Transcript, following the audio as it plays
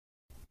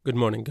Good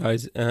morning,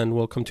 guys, and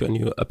welcome to a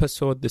new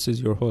episode. This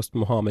is your host,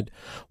 Mohammed.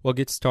 We'll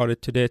get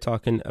started today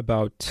talking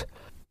about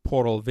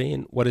portal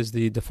vein. What is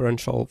the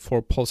differential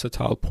for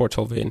pulsatile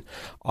portal vein?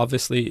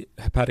 Obviously,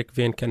 hepatic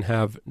vein can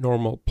have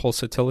normal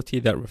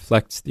pulsatility that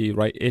reflects the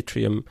right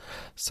atrium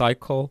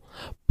cycle,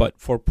 but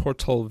for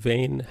portal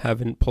vein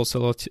having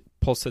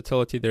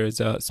pulsatility, there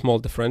is a small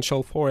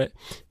differential for it,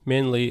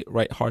 mainly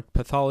right heart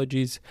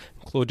pathologies,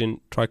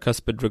 including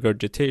tricuspid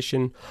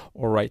regurgitation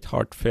or right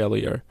heart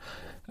failure.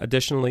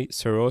 Additionally,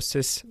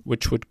 cirrhosis,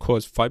 which would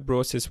cause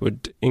fibrosis,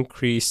 would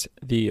increase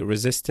the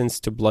resistance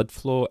to blood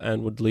flow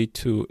and would lead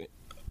to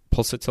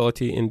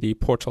pulsatility in the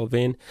portal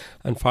vein.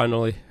 And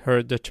finally,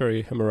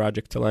 hereditary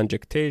hemorrhagic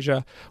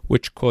telangiectasia,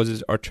 which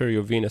causes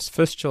arteriovenous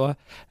fistula.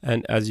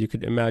 And as you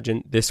could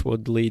imagine, this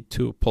would lead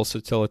to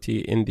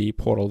pulsatility in the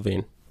portal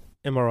vein.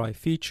 MRI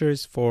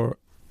features for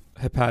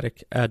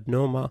hepatic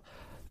adenoma.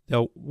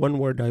 Now, one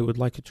word I would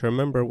like you to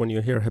remember when you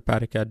hear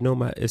hepatic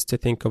adenoma is to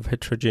think of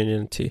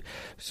heterogeneity.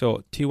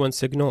 So T1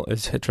 signal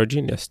is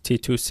heterogeneous.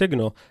 T2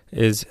 signal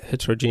is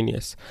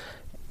heterogeneous.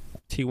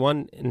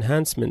 T1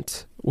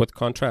 enhancement with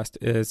contrast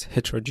is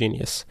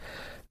heterogeneous.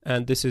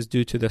 And this is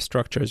due to the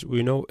structures.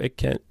 We know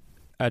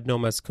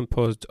adenoma is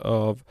composed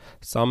of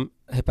some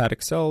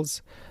hepatic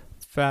cells,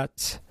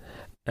 fat,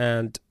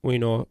 and we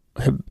know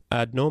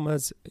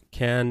adenomas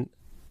can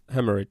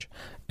hemorrhage.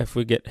 If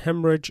we get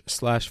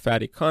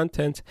hemorrhage/fatty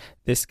content,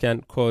 this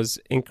can cause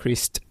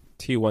increased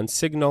T1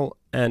 signal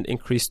and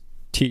increased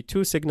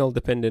T2 signal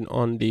depending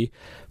on the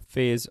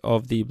phase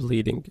of the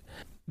bleeding.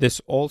 This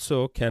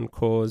also can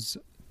cause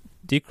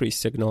decreased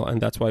signal,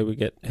 and that's why we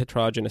get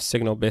heterogeneous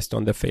signal based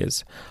on the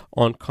phase.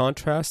 On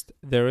contrast,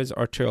 there is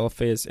arterial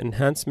phase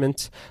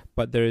enhancement,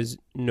 but there is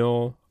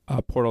no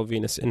portal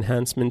venous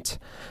enhancement.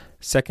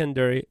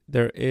 Secondary,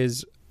 there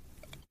is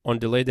on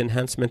delayed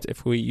enhancement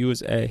if we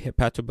use a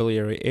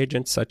hepatobiliary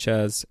agent such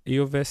as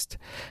Eovist,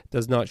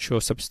 does not show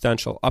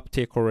substantial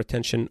uptake or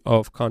retention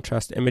of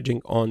contrast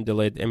imaging on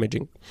delayed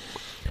imaging.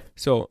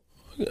 So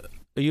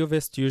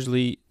Eovist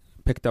usually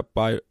picked up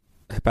by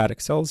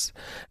hepatic cells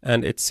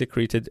and it's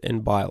secreted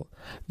in bile.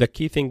 The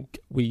key thing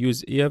we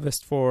use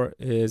Eovist for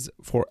is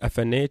for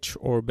FNH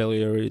or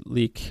biliary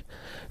leak.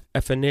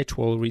 FNH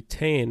will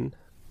retain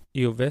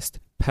Eovist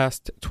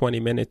past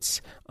 20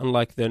 minutes,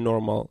 unlike the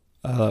normal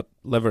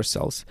liver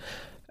cells.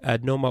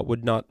 Adenoma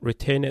would not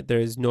retain it.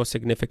 There is no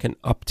significant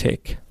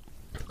uptake.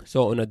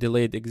 So on a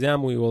delayed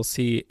exam, we will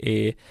see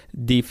a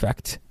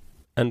defect.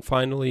 And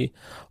finally,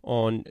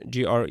 on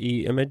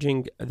GRE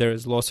imaging, there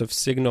is loss of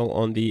signal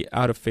on the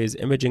out-of-phase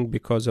imaging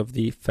because of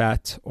the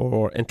fat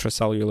or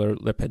intracellular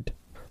lipid.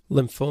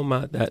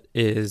 Lymphoma that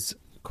is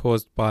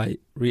caused by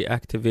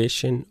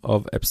reactivation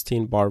of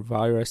Epstein-Barr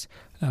virus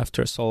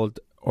after solid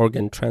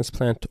organ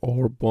transplant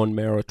or bone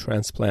marrow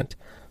transplant.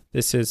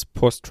 This is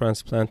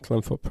post-transplant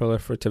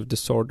lymphoproliferative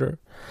disorder.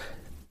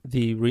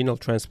 The renal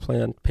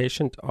transplant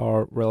patient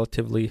are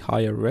relatively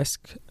higher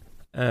risk,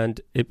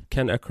 and it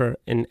can occur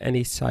in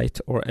any site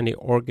or any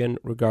organ,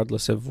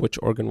 regardless of which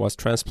organ was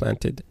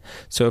transplanted.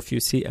 So if you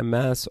see a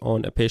mass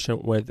on a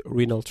patient with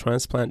renal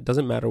transplant,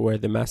 doesn't matter where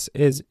the mass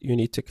is, you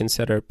need to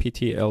consider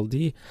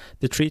PTLD.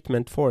 The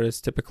treatment for it is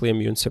typically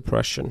immune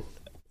suppression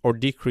or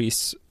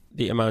decrease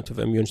the amount of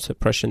immune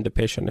suppression the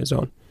patient is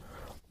on.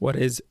 What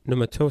is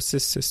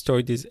pneumatosis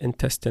cystoides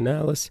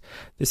intestinalis?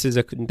 This is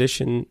a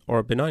condition or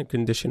a benign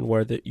condition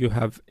where you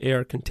have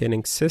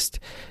air-containing cyst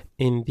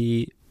in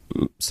the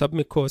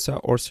submucosa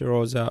or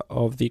serosa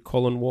of the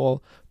colon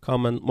wall,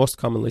 most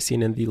commonly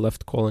seen in the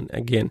left colon.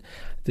 Again,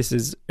 this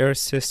is air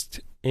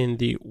cyst in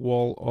the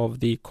wall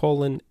of the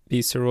colon, the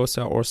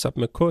serosa or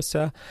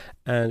submucosa,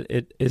 and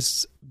it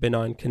is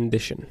benign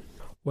condition.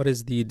 What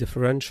is the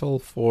differential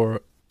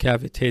for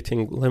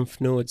cavitating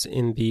lymph nodes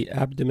in the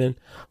abdomen?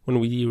 When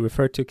we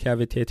refer to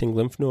cavitating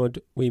lymph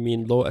node, we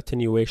mean low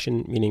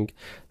attenuation, meaning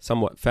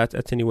somewhat fat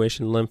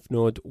attenuation lymph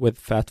node with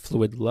fat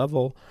fluid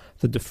level.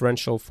 The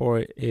differential for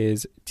it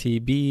is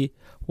TB,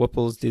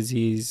 Whipple's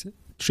disease,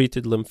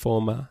 treated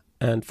lymphoma,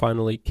 and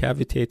finally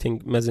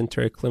cavitating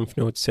mesenteric lymph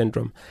node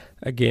syndrome.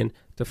 Again,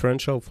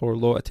 differential for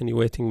low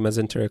attenuating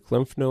mesenteric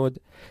lymph node,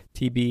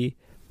 TB,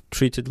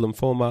 treated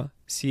lymphoma,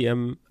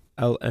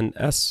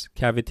 CMLNS,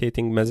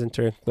 cavitating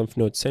mesenteric lymph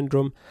node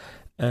syndrome,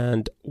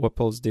 and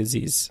Whipple's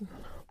disease.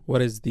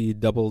 What is the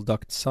double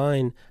duct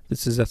sign?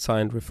 This is a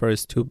sign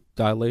refers to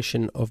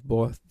dilation of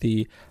both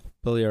the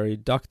biliary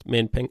duct,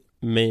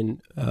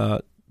 main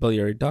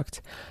biliary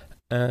duct,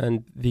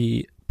 and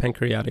the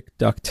pancreatic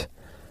duct.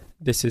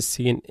 This is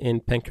seen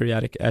in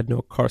pancreatic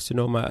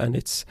adenocarcinoma, and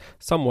it's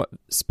somewhat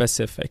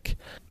specific.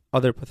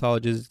 Other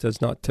pathologies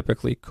does not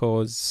typically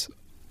cause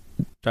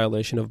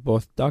dilation of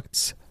both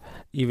ducts,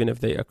 even if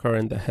they occur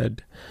in the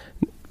head.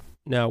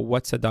 Now,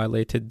 what's a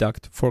dilated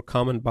duct? For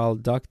common bile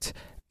duct,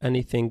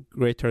 anything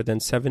greater than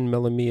 7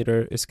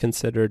 millimeter is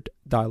considered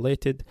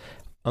dilated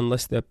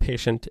unless the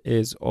patient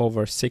is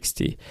over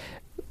 60.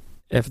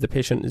 If the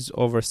patient is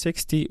over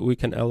 60, we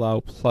can allow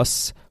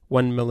plus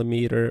 1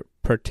 millimeter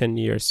per 10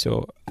 years.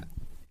 So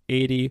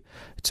 80,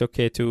 it's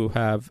okay to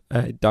have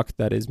a duct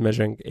that is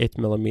measuring 8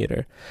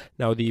 millimeter.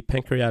 Now, the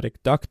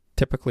pancreatic duct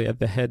typically at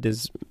the head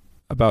is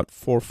about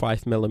 4 or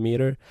 5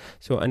 millimeter.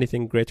 So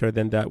anything greater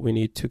than that, we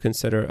need to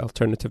consider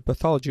alternative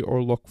pathology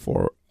or look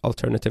for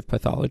alternative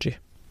pathology.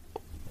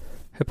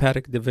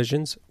 Hepatic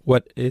divisions.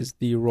 What is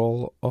the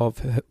role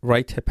of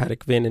right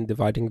hepatic vein in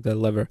dividing the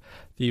liver?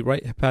 The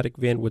right hepatic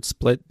vein would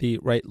split the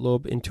right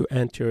lobe into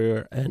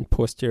anterior and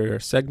posterior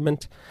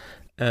segment,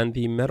 and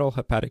the middle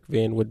hepatic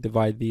vein would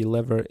divide the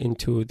liver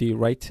into the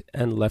right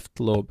and left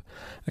lobe.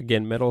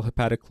 Again, middle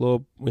hepatic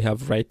lobe, we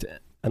have right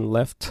and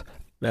left.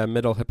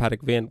 Middle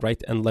hepatic vein,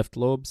 right and left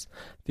lobes.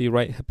 The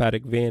right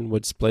hepatic vein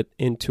would split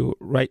into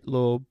right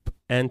lobe,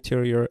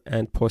 anterior,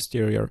 and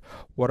posterior.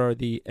 What are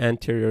the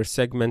anterior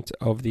segment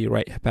of the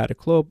right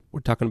hepatic lobe? We're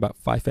talking about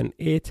 5 and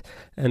 8,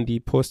 and the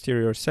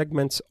posterior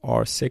segments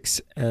are 6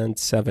 and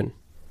 7.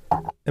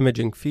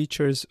 Imaging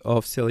features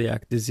of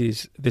celiac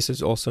disease. This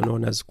is also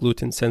known as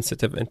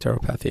gluten-sensitive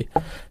enteropathy.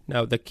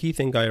 Now, the key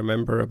thing I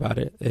remember about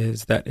it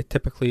is that it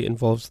typically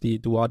involves the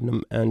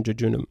duodenum and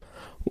jejunum.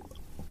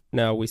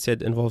 Now, we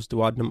said involves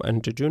duodenum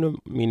and jejunum,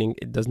 meaning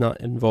it does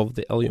not involve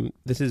the ileum.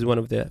 This is one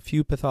of the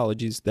few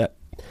pathologies that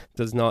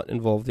does not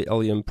involve the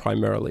ileum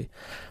primarily.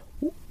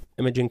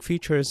 Imaging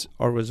features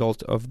are a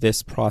result of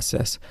this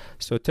process.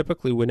 So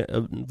typically when it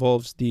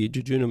involves the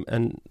jejunum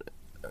and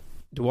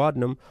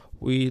duodenum,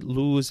 we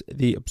lose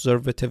the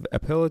observative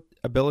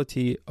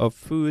ability of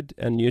food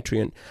and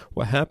nutrient.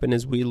 What happens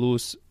is we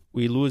lose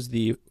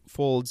the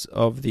folds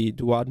of the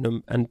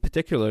duodenum, and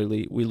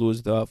particularly we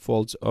lose the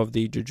folds of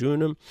the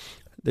jejunum.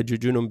 The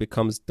jejunum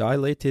becomes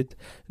dilated.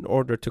 In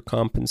order to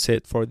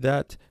compensate for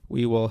that,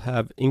 we will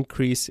have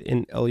increase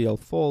in ileal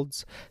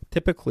folds.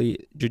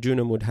 Typically,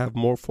 jejunum would have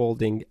more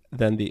folding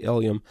than the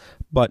ileum,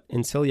 but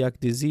in celiac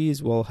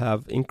disease, we'll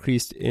have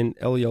increased in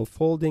ileal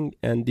folding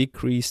and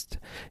decreased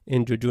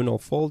in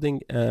jejunal folding,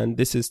 and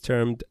this is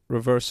termed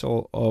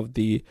reversal of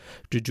the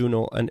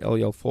jejunal and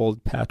ileal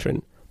fold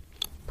pattern.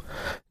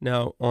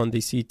 Now, on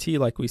the CT,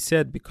 like we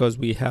said, because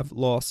we have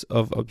loss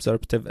of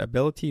observative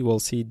ability, we'll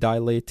see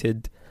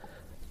dilated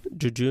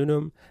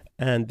jejunum,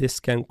 and this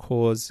can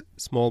cause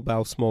small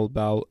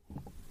bowel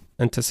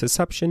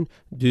intussusception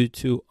due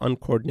to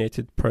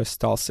uncoordinated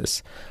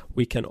peristalsis.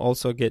 We can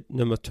also get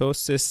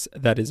pneumatosis,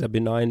 that is a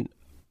benign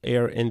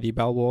air in the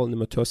bowel wall,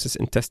 pneumatosis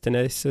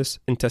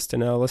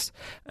intestinalis,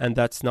 and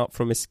that's not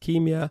from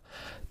ischemia.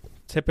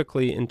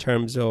 Typically, in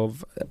terms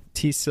of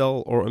T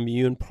cell or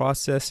immune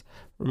process,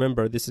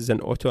 remember this is an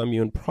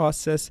autoimmune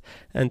process,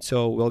 and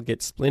so we'll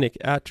get splenic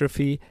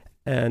atrophy,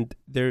 and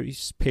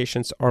these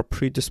patients are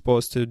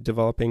predisposed to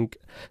developing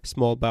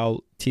small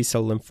bowel T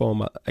cell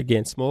lymphoma.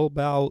 Again, small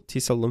bowel T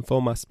cell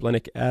lymphoma,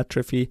 splenic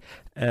atrophy,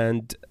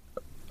 and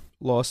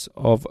loss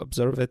of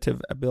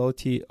observative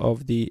ability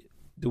of the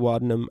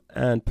duodenum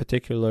and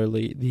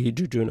particularly the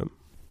jejunum.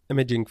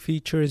 Imaging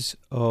features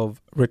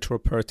of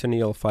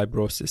retroperitoneal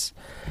fibrosis.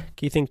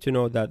 Key thing to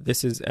know that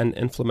this is an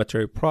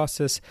inflammatory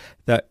process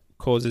that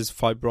causes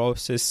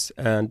fibrosis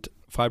and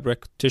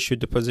fibrotic tissue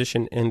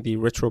deposition in the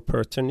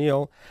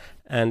retroperitoneal,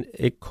 and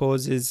it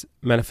causes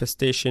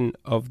manifestation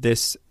of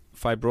this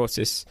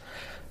fibrosis.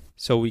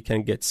 So we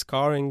can get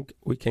scarring,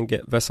 we can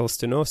get vessel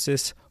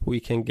stenosis,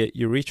 we can get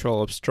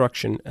urethral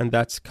obstruction, and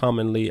that's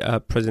commonly a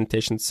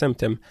presentation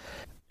symptom.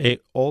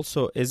 It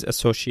also is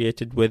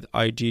associated with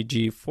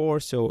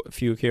IgG4. So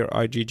if you hear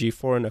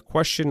IgG4 in a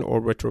question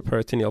or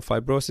retroperitoneal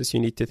fibrosis,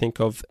 you need to think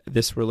of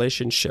this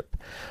relationship.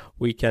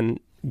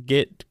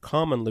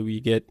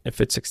 If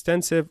it's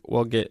extensive,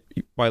 we'll get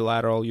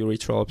bilateral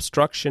urethral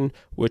obstruction,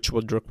 which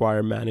would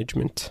require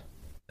management.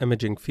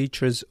 Imaging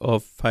features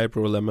of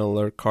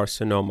fibrolamellar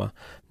carcinoma.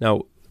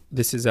 Now,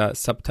 this is a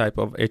subtype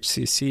of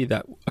HCC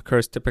that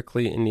occurs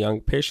typically in young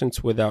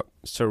patients without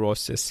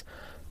cirrhosis,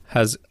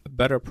 has a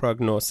better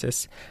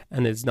prognosis,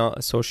 and is not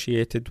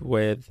associated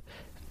with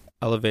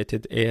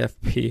elevated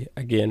AFP.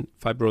 Again,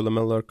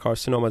 fibrolamellar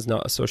carcinoma is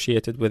not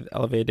associated with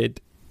elevated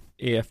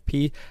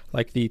AFP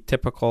like the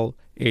typical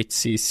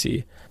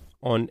HCC.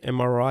 On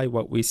MRI,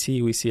 what we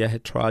see a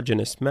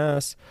heterogeneous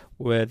mass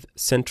with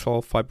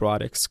central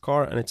fibrotic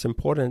scar, and it's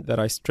important that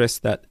I stress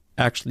that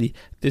actually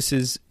this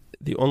is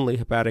the only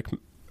hepatic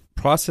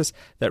process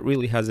that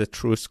really has a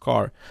true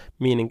scar,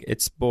 meaning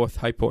it's both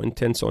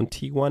hypointense on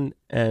T1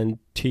 and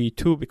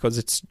T2 because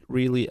it's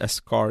really a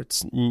scar.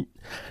 It's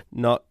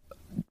not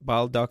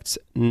bile ducts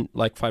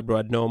like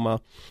fibroadenoma,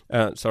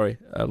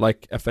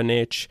 like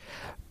FNH,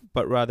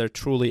 but rather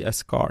truly a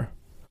scar.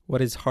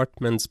 What is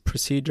Hartmann's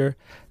procedure?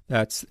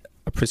 That's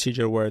a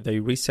procedure where they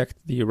resect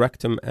the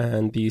rectum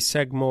and the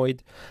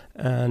sigmoid,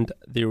 and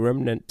the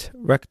remnant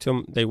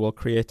rectum, they will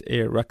create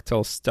a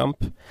rectal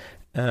stump,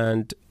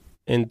 and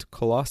end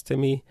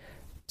colostomy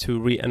to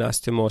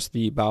reanastomose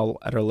the bowel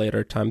at a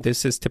later time.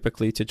 This is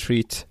typically to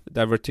treat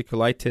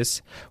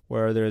diverticulitis,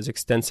 where there is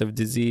extensive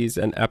disease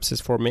and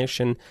abscess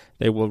formation.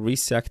 They will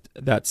resect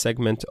that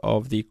segment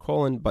of the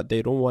colon, but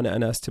they don't want to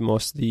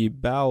anastomose the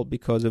bowel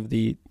because of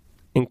the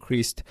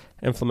increased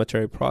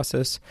inflammatory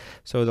process.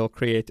 So they'll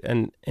create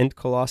an end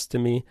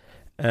colostomy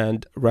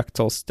and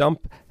rectal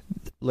stump.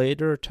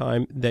 Later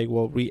time, they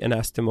will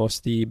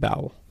re-anastomose the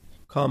bowel.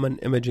 Common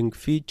imaging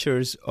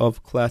features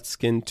of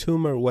Klatskin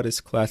tumor. What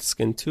is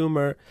Klatskin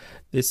tumor?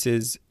 This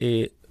is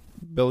a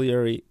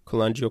biliary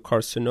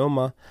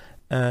cholangiocarcinoma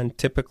and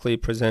typically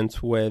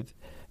presents with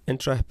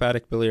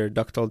intrahepatic biliary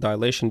ductal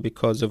dilation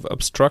because of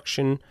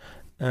obstruction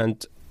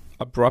and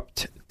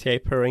abrupt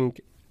tapering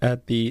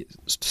at the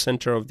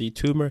center of the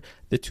tumor.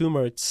 The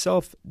tumor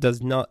itself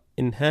does not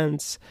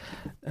enhance,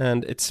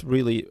 and it's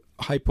really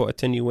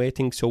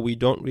hypoattenuating, so we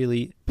don't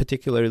really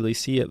particularly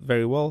see it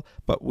very well,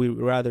 but we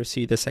rather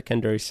see the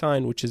secondary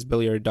sign, which is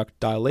biliary duct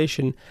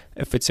dilation.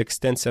 If it's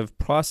extensive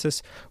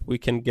process, we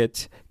can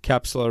get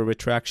capsular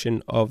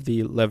retraction of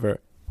the liver.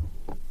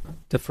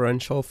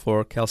 Differential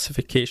for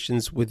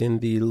calcifications within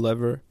the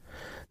liver.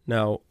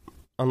 Now,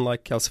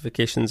 unlike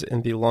calcifications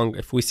in the lung,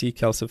 if we see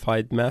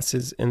calcified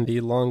masses in the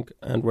lung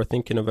and we're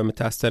thinking of a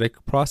metastatic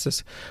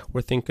process,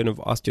 we're thinking of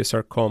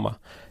osteosarcoma.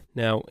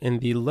 Now, in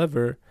the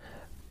liver,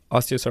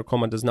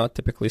 osteosarcoma does not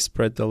typically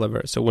spread the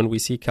liver. So when we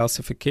see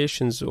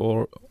calcifications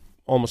or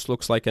almost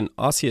looks like an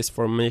osseous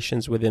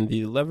formations within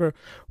the liver,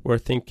 we're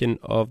thinking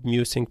of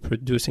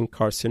mucin-producing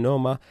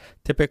carcinoma,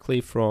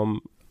 typically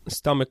from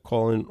stomach,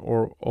 colon,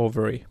 or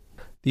ovary.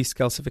 These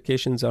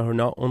calcifications are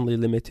not only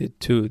limited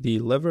to the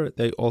liver,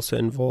 they also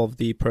involve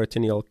the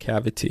peritoneal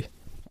cavity.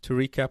 To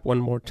recap one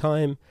more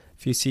time,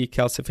 if you see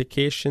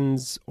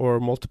calcifications or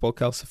multiple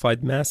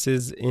calcified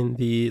masses in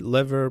the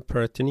liver,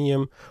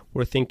 peritoneum,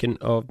 we're thinking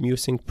of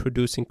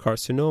mucin-producing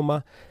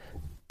carcinoma,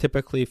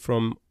 typically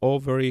from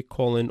ovary,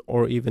 colon,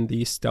 or even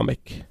the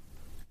stomach.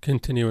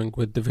 Continuing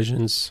with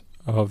divisions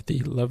of the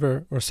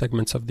liver or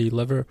segments of the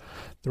liver,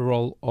 the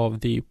role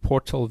of the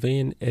portal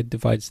vein, it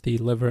divides the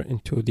liver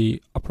into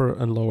the upper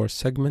and lower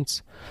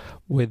segments,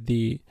 with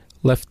the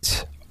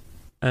left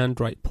and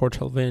right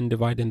portal vein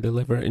dividing the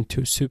liver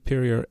into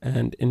superior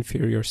and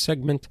inferior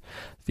segment.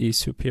 The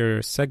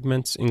superior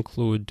segments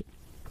include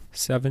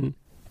 7,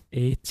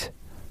 8,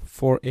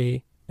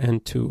 4A,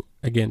 and 2.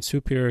 Again,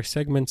 superior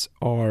segments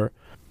are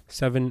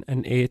 7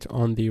 and 8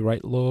 on the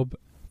right lobe,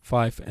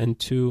 5 and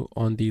 2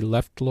 on the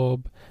left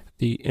lobe.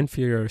 The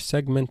inferior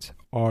segment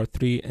are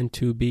 3 and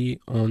 2B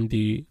on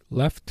the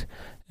left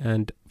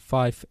and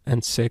 5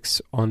 and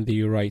 6 on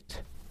the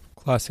right.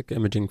 Classic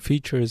imaging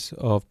features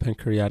of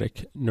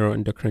pancreatic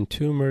neuroendocrine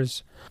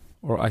tumors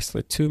or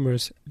isolate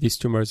tumors. These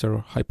tumors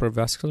are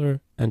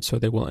hypervascular, and so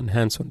they will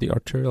enhance on the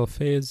arterial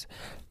phase.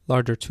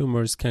 Larger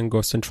tumors can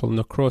go central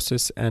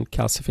necrosis and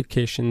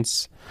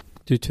calcifications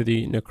due to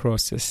the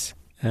necrosis,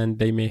 and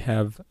they may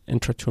have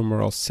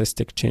intratumoral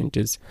cystic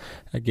changes.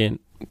 Again,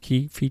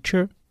 key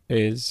feature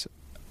is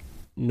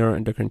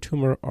neuroendocrine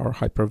tumor are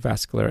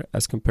hypervascular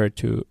as compared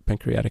to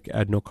pancreatic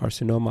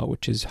adenocarcinoma,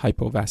 which is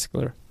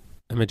hypovascular.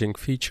 Imaging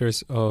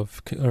features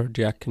of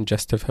cardiac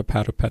congestive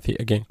hepatopathy.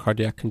 Again,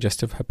 cardiac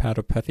congestive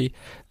hepatopathy,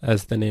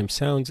 as the name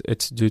sounds,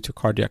 it's due to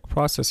cardiac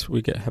process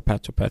we get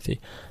hepatopathy.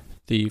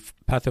 The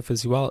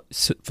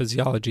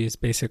pathophysiology is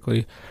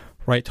basically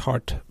right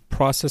heart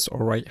process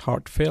or right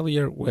heart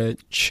failure,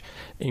 which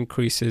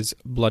increases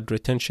blood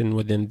retention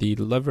within the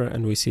liver,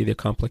 and we see the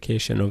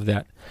complication of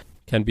that.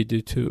 Can be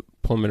due to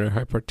pulmonary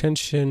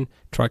hypertension,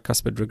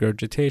 tricuspid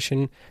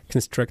regurgitation,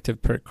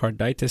 constrictive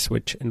pericarditis,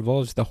 which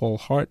involves the whole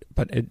heart,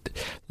 but it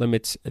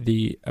limits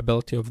the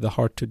ability of the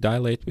heart to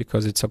dilate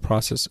because it's a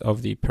process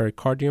of the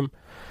pericardium.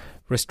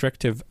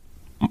 Restrictive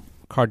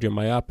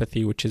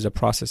cardiomyopathy, which is a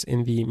process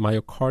in the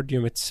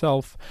myocardium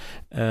itself,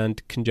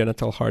 and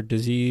congenital heart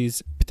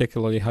disease,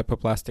 particularly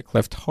hypoplastic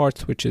left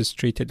heart, which is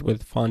treated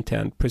with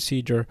Fontan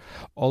procedure.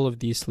 All of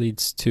these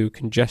leads to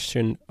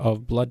congestion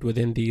of blood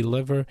within the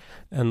liver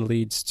and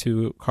leads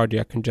to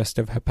cardiac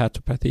congestive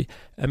hepatopathy.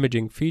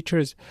 Imaging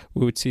features,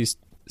 we would see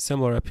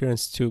similar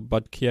appearance to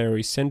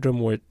Budd-Chiari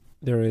syndrome, where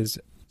there is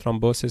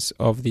thrombosis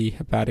of the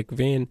hepatic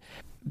vein.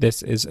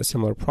 This is a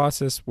similar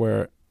process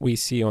where we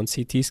see on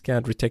CT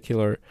scan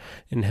reticular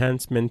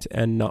enhancement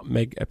and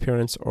nutmeg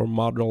appearance or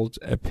mottled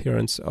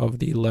appearance of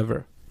the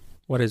liver.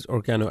 What is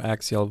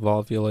organoaxial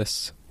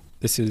volvulus?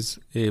 This is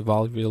a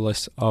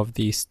volvulus of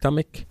the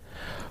stomach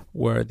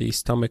where the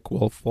stomach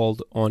will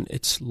fold on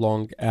its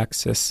long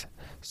axis.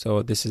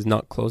 So this is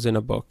not closing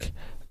a book.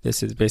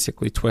 This is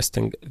basically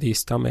twisting the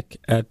stomach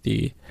at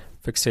the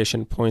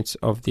fixation points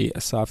of the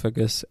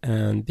esophagus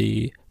and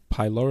the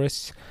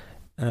pylorus.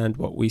 And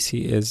what we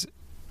see is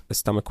the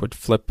stomach would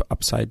flip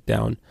upside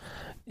down.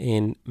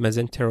 In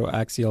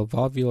mesenteroaxial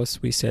volvulus,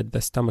 we said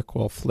the stomach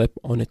will flip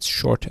on its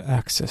short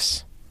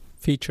axis.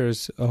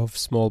 Features of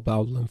small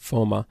bowel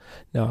lymphoma.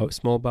 Now,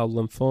 small bowel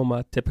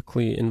lymphoma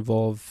typically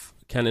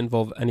can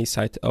involve any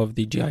site of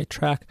the GI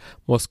tract.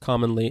 Most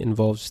commonly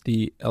involves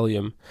the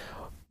ileum.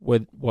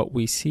 With what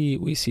we see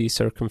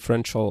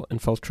circumferential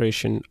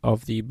infiltration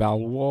of the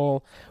bowel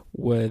wall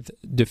with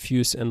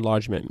diffuse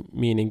enlargement,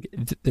 meaning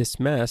this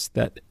mass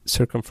that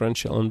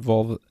circumferential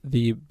involve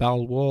the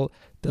bowel wall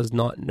does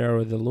not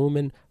narrow the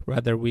lumen,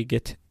 rather we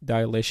get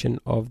dilation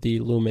of the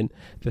lumen.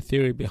 The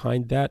theory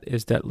behind that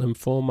is that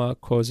lymphoma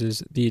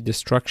causes the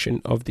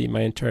destruction of the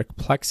myenteric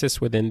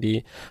plexus within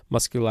the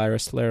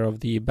muscularis layer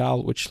of the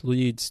bowel, which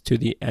leads to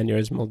the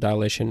aneurysmal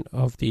dilation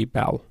of the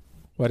bowel.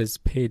 What is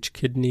Page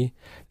kidney?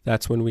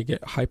 That's when we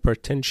get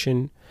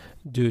hypertension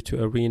due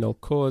to a renal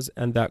cause,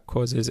 and that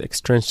causes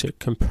extrinsic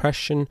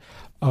compression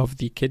of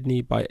the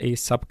kidney by a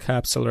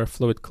subcapsular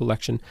fluid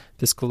collection.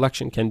 This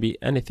collection can be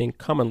anything.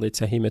 Commonly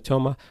it's a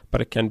hematoma,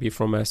 but it can be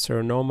from a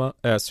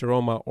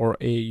seroma or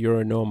a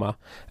urinoma.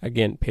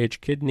 Again,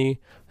 Page kidney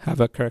have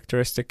a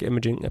characteristic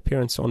imaging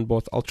appearance on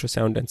both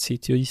ultrasound and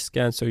CT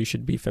scan, so you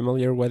should be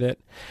familiar with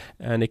it.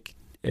 And it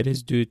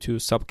is due to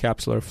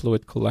subcapsular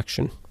fluid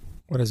collection.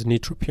 What is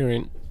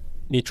neutropenic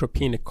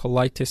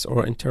colitis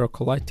or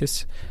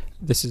enterocolitis?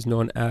 This is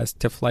known as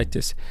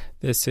typhlitis.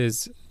 This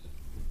is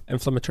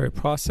inflammatory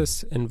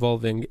process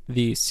involving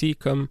the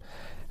cecum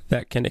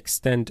that can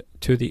extend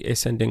to the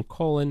ascending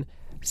colon,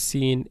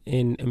 seen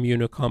in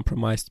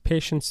immunocompromised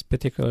patients,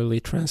 particularly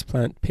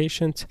transplant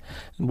patients.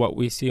 And what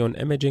we see on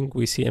imaging,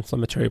 we see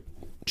inflammatory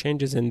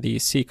changes in the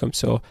cecum,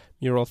 so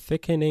mural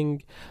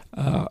thickening,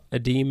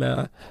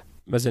 edema,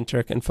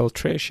 mesenteric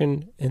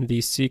infiltration in the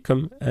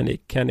cecum, and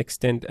it can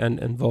extend and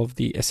involve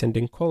the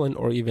ascending colon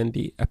or even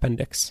the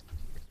appendix.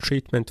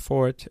 Treatment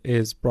for it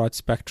is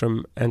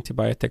broad-spectrum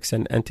antibiotics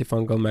and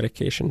antifungal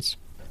medications.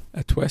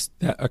 A twist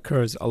that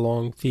occurs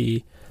along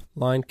the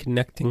line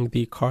connecting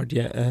the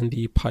cardia and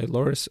the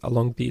pylorus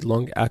along the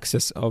long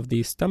axis of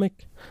the stomach.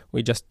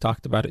 We just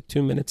talked about it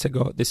 2 minutes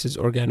ago. This is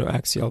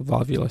organoaxial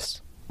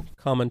volvulus.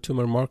 Common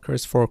tumor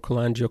markers for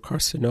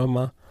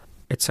cholangiocarcinoma.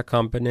 It's a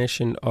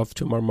combination of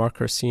tumor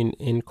markers seen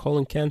in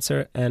colon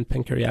cancer and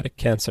pancreatic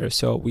cancer.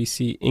 So we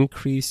see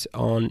increase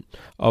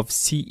of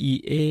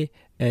CEA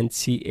and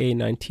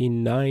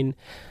CA19-9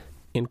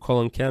 in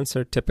colon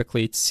cancer.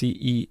 Typically it's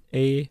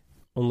CEA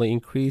only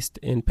increased.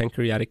 In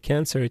pancreatic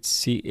cancer it's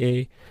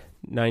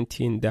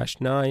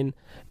CA19-9.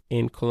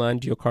 In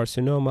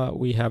cholangiocarcinoma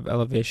we have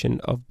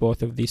elevation of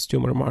both of these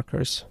tumor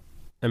markers.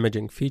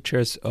 Imaging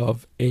features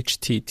of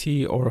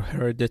HTT or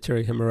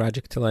hereditary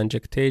hemorrhagic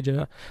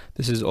telangiectasia.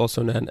 This is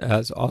also known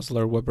as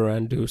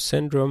Osler-Weber-Andu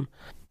syndrome.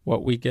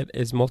 What we get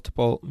is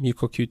multiple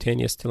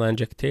mucocutaneous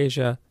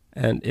telangiectasia,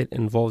 and it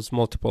involves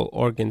multiple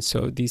organs.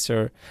 So these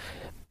are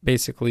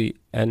basically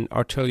an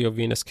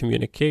arteriovenous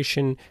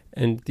communication,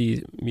 and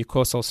the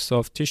mucosal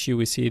soft tissue,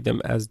 we see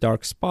them as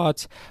dark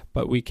spots,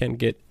 but we can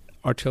get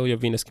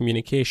arteriovenous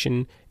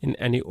communication in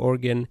any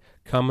organ,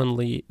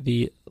 commonly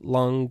the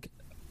lung,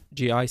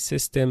 GI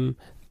system,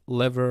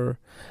 liver,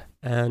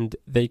 and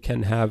they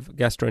can have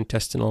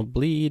gastrointestinal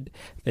bleed.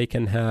 They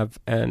can have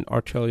an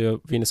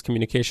arteriovenous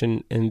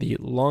communication in the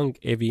lung,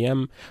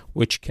 AVM,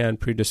 which can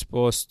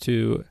predispose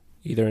to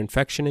either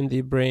infection in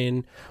the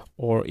brain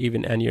or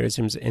even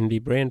aneurysms in the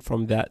brain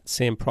from that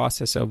same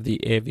process of the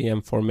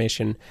AVM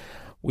formation.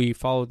 We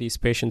follow these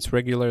patients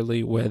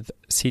regularly with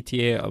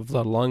CTA of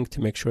the lung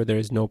to make sure there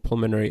is no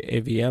pulmonary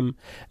AVM,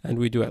 and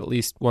we do at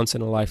least once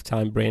in a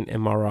lifetime brain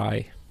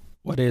MRI.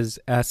 What is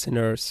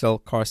acinar cell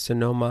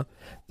carcinoma?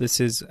 This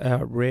is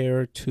a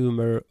rare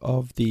tumor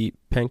of the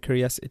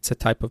pancreas. It's a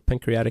type of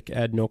pancreatic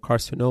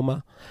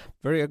adenocarcinoma,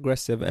 very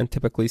aggressive and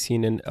typically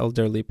seen in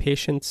elderly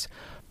patients.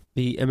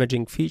 The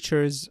imaging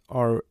features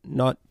are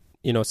not,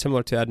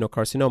 similar to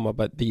adenocarcinoma,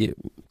 but the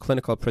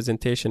clinical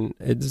presentation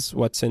is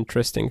what's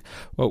interesting.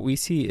 What we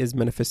see is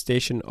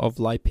manifestation of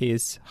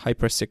lipase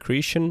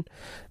hypersecretion,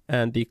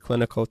 and the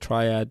clinical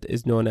triad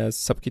is known as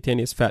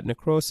subcutaneous fat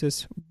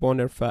necrosis,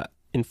 bone fat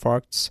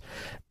infarcts,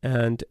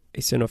 and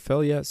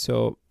eosinophilia.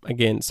 So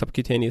again,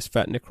 subcutaneous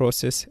fat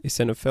necrosis,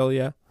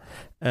 eosinophilia,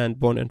 and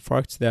bone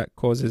infarcts that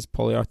causes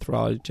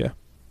polyarthralgia.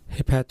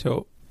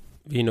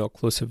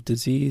 Hepatovenoocclusive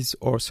disease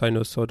or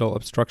sinusoidal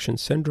obstruction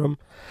syndrome.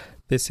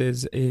 This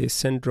is a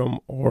syndrome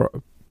or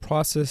a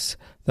process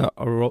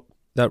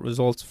that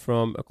results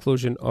from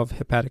occlusion of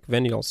hepatic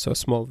venules, so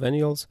small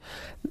venules.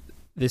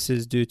 This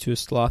is due to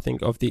sloughing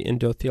of the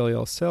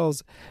endothelial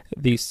cells.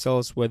 These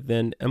cells would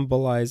then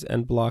embolize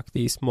and block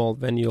the small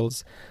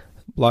venules.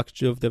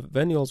 Blockage of the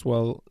venules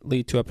will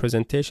lead to a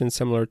presentation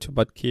similar to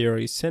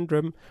Budd-Chiari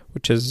syndrome,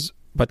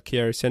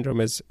 Budd-Chiari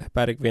syndrome is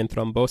hepatic vein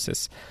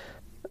thrombosis.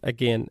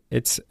 Again,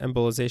 it's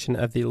embolization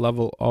at the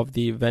level of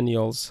the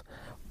venules.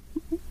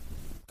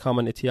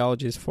 Common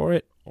etiologies for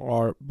it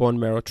are bone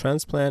marrow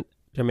transplant,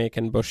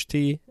 Jamaican bush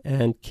tea,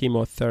 and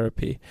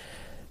chemotherapy.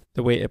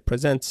 The way it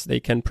presents,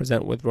 they can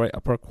present with right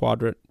upper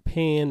quadrant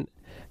pain,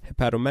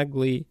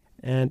 hepatomegaly,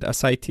 and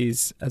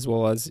ascites, as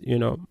well as,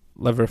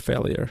 liver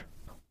failure.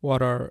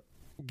 What are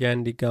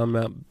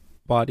Gandhi-Gamma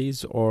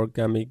bodies or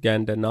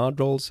Gami-Ganda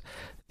nodules?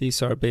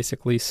 These are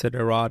basically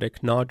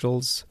siderotic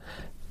nodules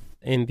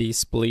in the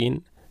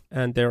spleen,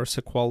 and they're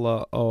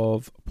sequela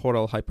of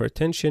portal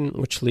hypertension,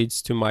 which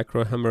leads to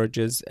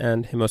microhemorrhages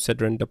and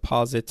hemosiderin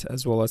deposit,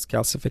 as well as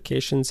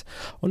calcifications.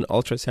 On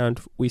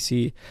ultrasound, we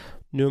see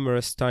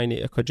numerous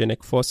tiny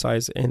echogenic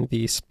foci in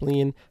the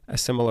spleen. A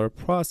similar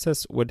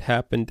process would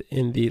happen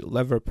in the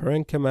liver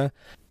parenchyma,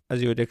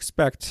 as you would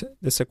expect,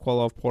 the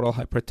sequelae of portal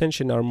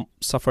hypertension are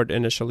suffered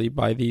initially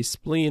by the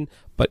spleen,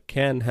 but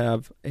can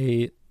have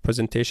a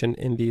presentation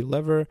in the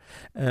liver,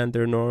 and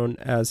they're known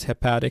as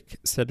hepatic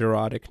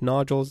siderotic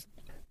nodules.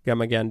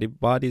 Gamma-Gandhi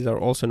bodies are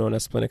also known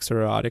as splenic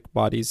siderotic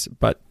bodies,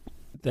 but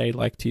they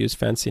like to use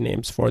fancy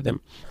names for them.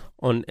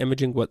 On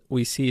imaging, what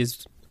we see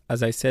is,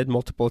 as I said,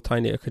 multiple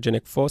tiny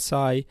echogenic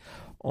foci.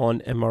 On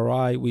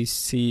MRI, we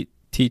see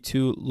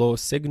T2 low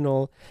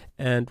signal,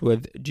 and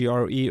with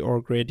GRE or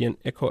gradient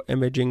echo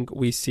imaging,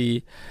 we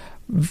see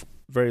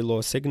very low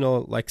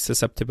signal, like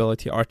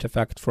susceptibility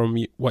artifact from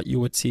what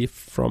you would see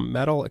from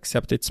metal,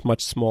 except it's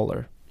much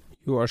smaller.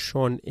 You are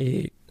shown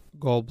a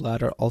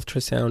gallbladder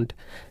ultrasound,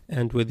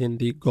 and within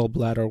the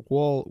gallbladder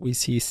wall, we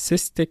see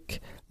cystic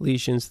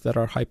lesions that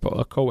are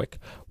hypoechoic.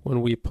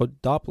 When we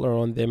put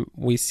Doppler on them,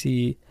 we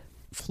see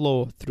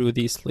flow through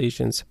these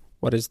lesions.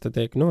 What is the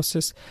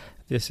diagnosis?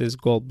 This is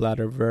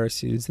gallbladder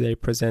varices. They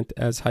present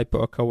as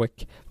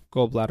hypoechoic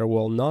gallbladder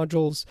wall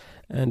nodules,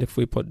 and if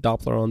we put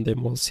Doppler on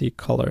them, we'll see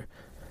color.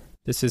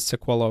 This is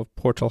sequela of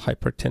portal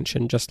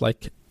hypertension. Just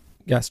like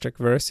gastric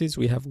varices,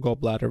 we have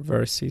gallbladder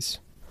varices.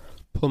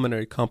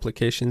 Pulmonary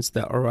complications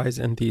that arise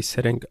in the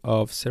setting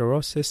of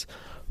cirrhosis.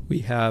 We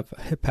have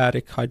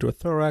hepatic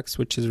hydrothorax,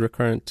 which is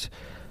recurrent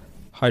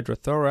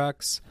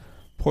hydrothorax.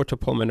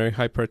 Portopulmonary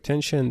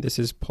hypertension. This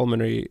is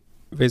pulmonary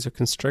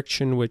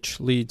vasoconstriction, which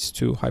leads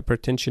to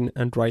hypertension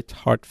and right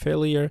heart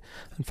failure.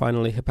 And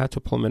finally,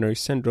 hepatopulmonary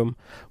syndrome,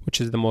 which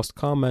is the most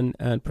common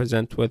and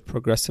present with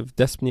progressive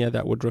dyspnea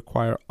that would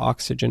require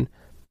oxygen.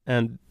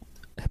 And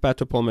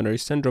hepatopulmonary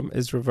syndrome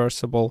is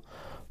reversible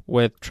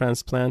with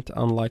transplant,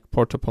 unlike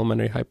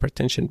portopulmonary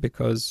hypertension,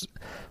 because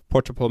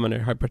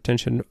portopulmonary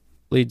hypertension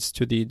leads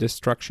to the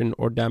destruction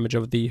or damage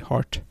of the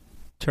heart.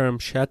 Term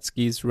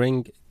Schatzki's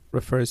ring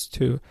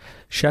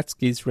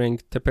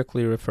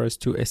typically refers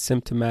to a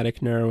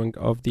symptomatic narrowing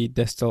of the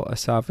distal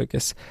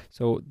esophagus.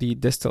 So the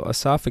distal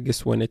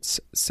esophagus, when it's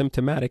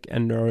symptomatic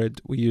and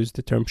narrowed, we use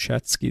the term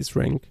Schatzki's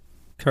ring.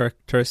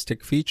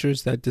 Characteristic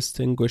features that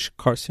distinguish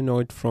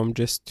carcinoid from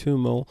just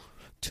tumor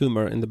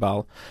in the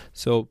bowel.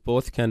 So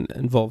both can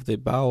involve the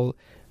bowel.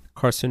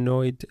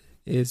 Carcinoid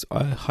is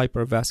a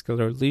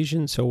hypervascular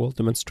lesion, so we'll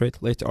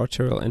demonstrate late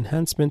arterial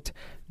enhancement.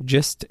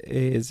 GIST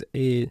is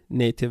a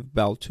native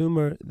bowel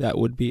tumor that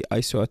would be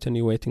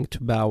isoattenuating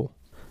to bowel.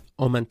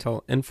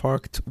 Omental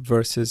infarct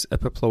versus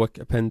epiploic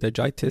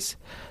appendigitis.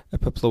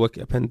 Epiploic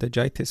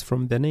appendigitis,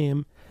 from the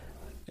name,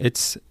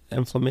 it's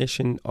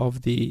inflammation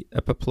of the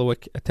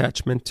epiploic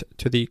attachment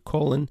to the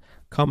colon,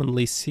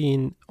 commonly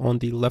seen on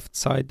the left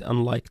side,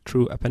 unlike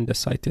true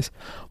appendicitis.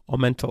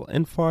 Omental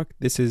infarct,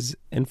 this is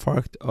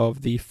infarct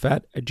of the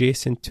fat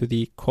adjacent to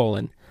the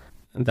colon,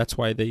 and that's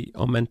why the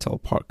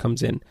omental part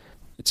comes in.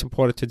 It's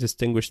important to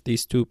distinguish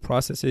these two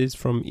processes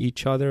from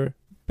each other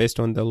based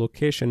on the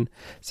location.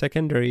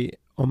 Secondary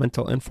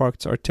omental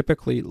infarcts are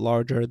typically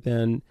larger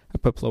than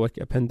epiploic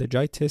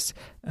appendigitis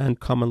and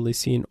commonly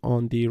seen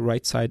on the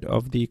right side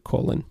of the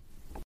colon.